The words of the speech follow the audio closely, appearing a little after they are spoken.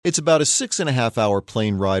It's about a 6.5-hour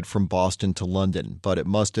plane ride from Boston to London, but it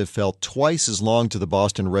must have felt twice as long to the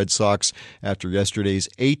Boston Red Sox after yesterday's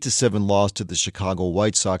 8-7 loss to the Chicago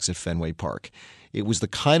White Sox at Fenway Park. It was the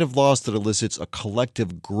kind of loss that elicits a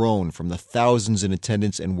collective groan from the thousands in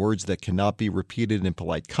attendance and words that cannot be repeated in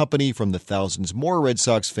polite company from the thousands more Red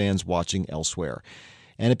Sox fans watching elsewhere.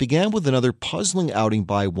 And it began with another puzzling outing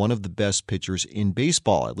by one of the best pitchers in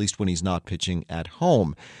baseball, at least when he's not pitching at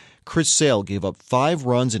home. Chris Sale gave up 5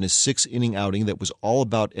 runs in a 6-inning outing that was all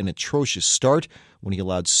about an atrocious start when he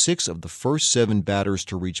allowed 6 of the first 7 batters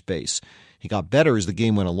to reach base. He got better as the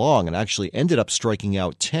game went along and actually ended up striking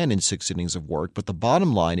out 10 in 6 innings of work, but the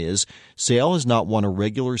bottom line is Sale has not won a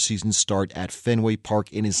regular season start at Fenway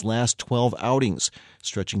Park in his last 12 outings,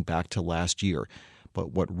 stretching back to last year.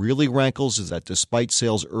 But what really rankles is that despite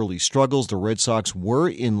Sale's early struggles, the Red Sox were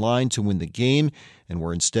in line to win the game and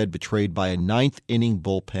were instead betrayed by a 9th-inning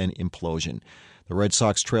bullpen implosion. The Red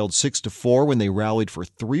Sox trailed 6-4 when they rallied for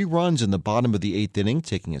 3 runs in the bottom of the 8th inning,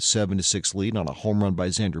 taking a 7-6 lead on a home run by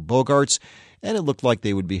Xander Bogaerts, and it looked like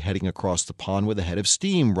they would be heading across the pond with a head of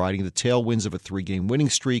steam, riding the tailwinds of a 3-game winning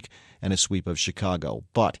streak and a sweep of Chicago.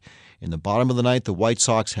 But in the bottom of the ninth, the White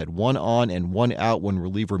Sox had 1 on and 1 out when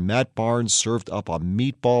reliever Matt Barnes served up a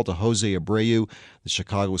meatball to Jose Abreu. The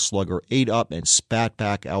Chicago slugger ate up and spat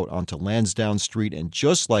back out onto Lansdowne Street, and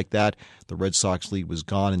just like that, the Red Sox lead was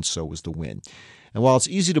gone, and so was the win. And while it's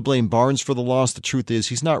easy to blame Barnes for the loss, the truth is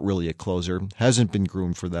he's not really a closer, hasn't been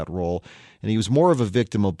groomed for that role, and he was more of a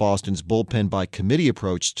victim of Boston's bullpen-by-committee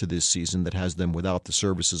approach to this season that has them without the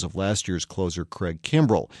services of last year's closer Craig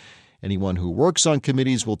Kimbrell. Anyone who works on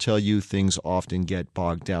committees will tell you things often get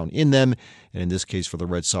bogged down in them, and in this case for the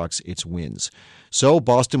Red Sox, it's wins. So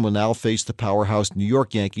Boston will now face the powerhouse New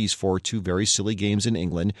York Yankees for 2 very silly games in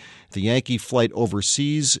England. The Yankee flight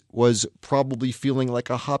overseas was probably feeling like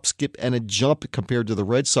a hop, skip, and a jump compared to the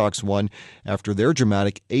Red Sox one after their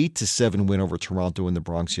dramatic 8-7 win over Toronto in the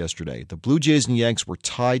Bronx yesterday. The Blue Jays and Yanks were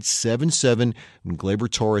tied 7-7 when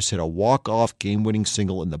Gleyber Torres hit a walk-off game-winning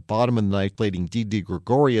single in the bottom of the ninth, leading Didi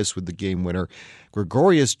Gregorius with the game winner.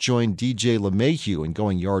 Gregorius joined DJ LeMahieu in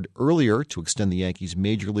going yard earlier to extend the Yankees'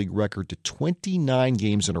 major league record to 29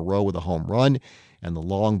 games in a row with a home run, and the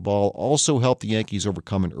long ball also helped the Yankees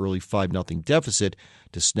overcome an early 5-0 deficit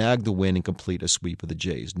to snag the win and complete a sweep of the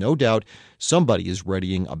Jays. No doubt somebody is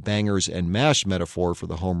readying a bangers and mash metaphor for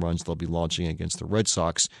the home runs they'll be launching against the Red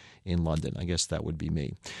Sox in London. I guess that would be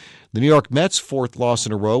me. The New York Mets' 4th loss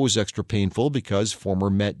in a row was extra painful because former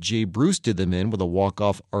Met Jay Bruce did them in with a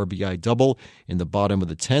walk-off RBI double in the bottom of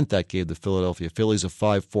the 10th. That gave the Philadelphia Phillies a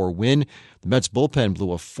 5-4 win. The Mets' bullpen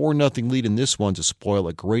blew a 4-0 lead in this one to spoil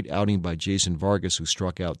a great outing by Jason Vargas, who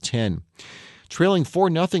struck out 10. Trailing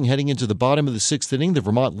 4-0 heading into the bottom of the 6th inning, the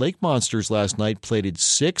Vermont Lake Monsters last night plated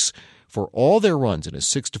 6 for all their runs in a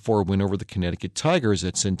 6-4 win over the Connecticut Tigers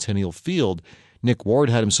at Centennial Field. Nick Ward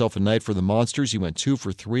had himself a night for the Monsters. He went 2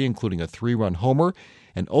 for 3, including a 3-run homer.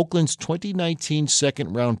 And Oakland's 2019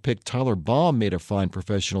 second-round pick Tyler Baum made a fine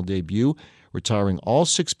professional debut, retiring all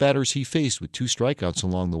 6 batters he faced with 2 strikeouts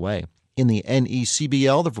along the way. In the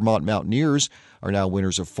NECBL, the Vermont Mountaineers are now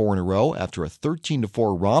winners of 4 in a row after a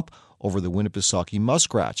 13-4 romp over the Winnipesaukee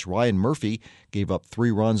Muskrats. Ryan Murphy gave up 3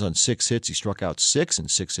 runs on 6 hits. He struck out 6 in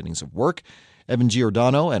 6 innings of work. Evan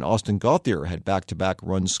Giordano and Austin Gauthier had back-to-back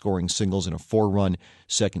run-scoring singles in a 4-run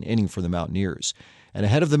second inning for the Mountaineers. And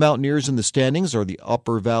ahead of the Mountaineers in the standings are the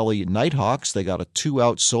Upper Valley Nighthawks. They got a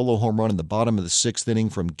 2-out solo home run in the bottom of the 6th inning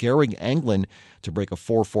from Gehrig Anglin to break a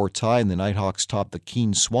 4-4 tie, and the Nighthawks topped the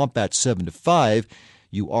Keene Swamp Bats 7-5.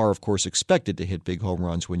 You are, of course, expected to hit big home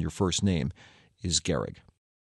runs when your first name is Gehrig.